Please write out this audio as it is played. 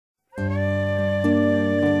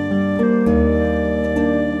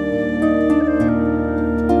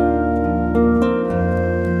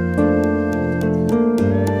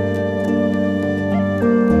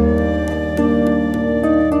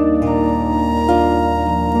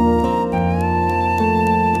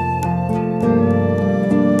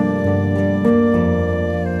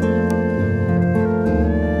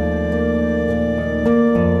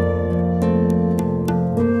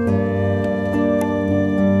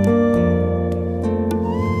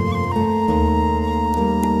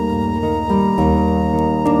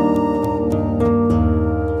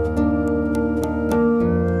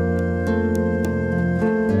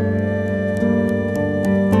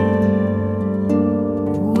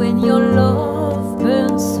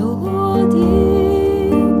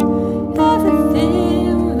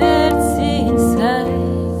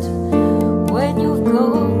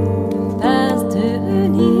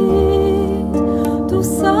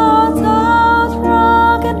start out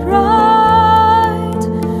wrong and right,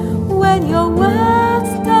 when your words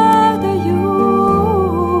take the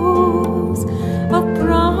hues of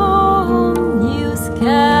brown new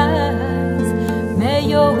skies, may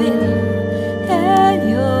your will and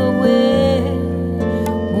your way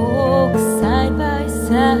walk side by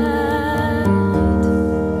side.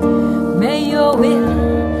 May your will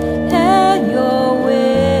and your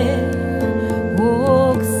way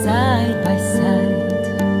walk side by side.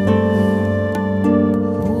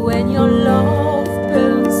 When your love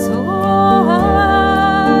burns so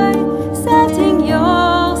high, setting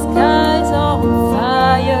your skies on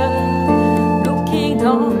fire, looking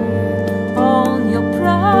down on your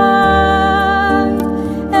pride,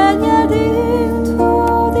 and yielding to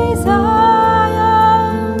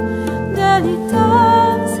desire, then it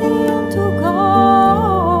turns into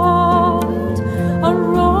gold on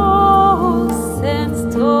rocks and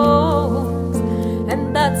stones, and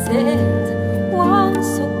that's it, once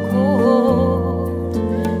so cold,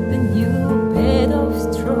 the new bed of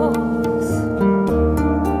straws,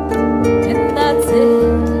 and that's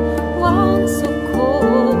it, once so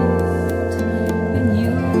cold, the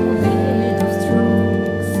new bed of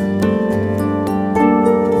straws.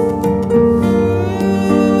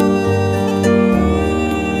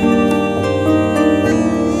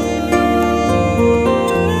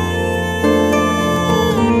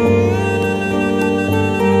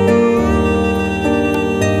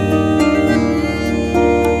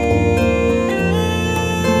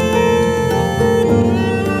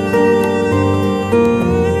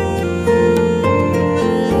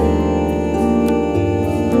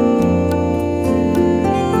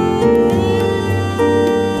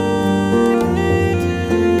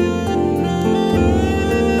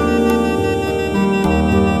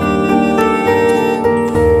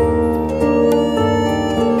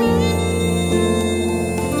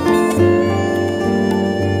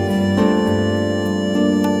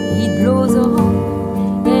 It blows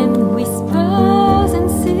on and whispers and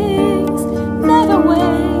sings, never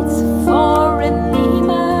waits for any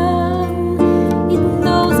man. It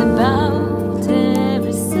knows about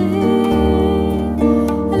everything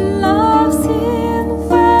and loves in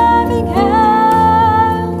waving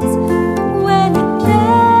hands. When it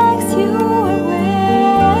takes you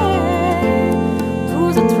away to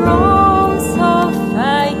the thrones of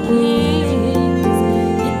Vikings,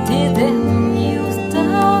 it didn't you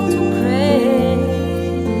start to pray.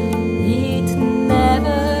 It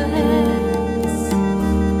never ends.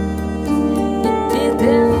 It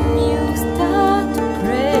didn't you start to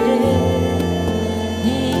pray.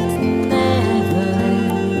 It never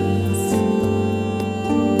ends.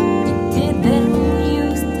 It didn't you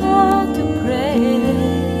start to pray.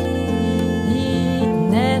 It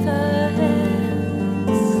never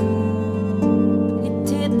ends. It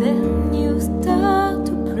didn't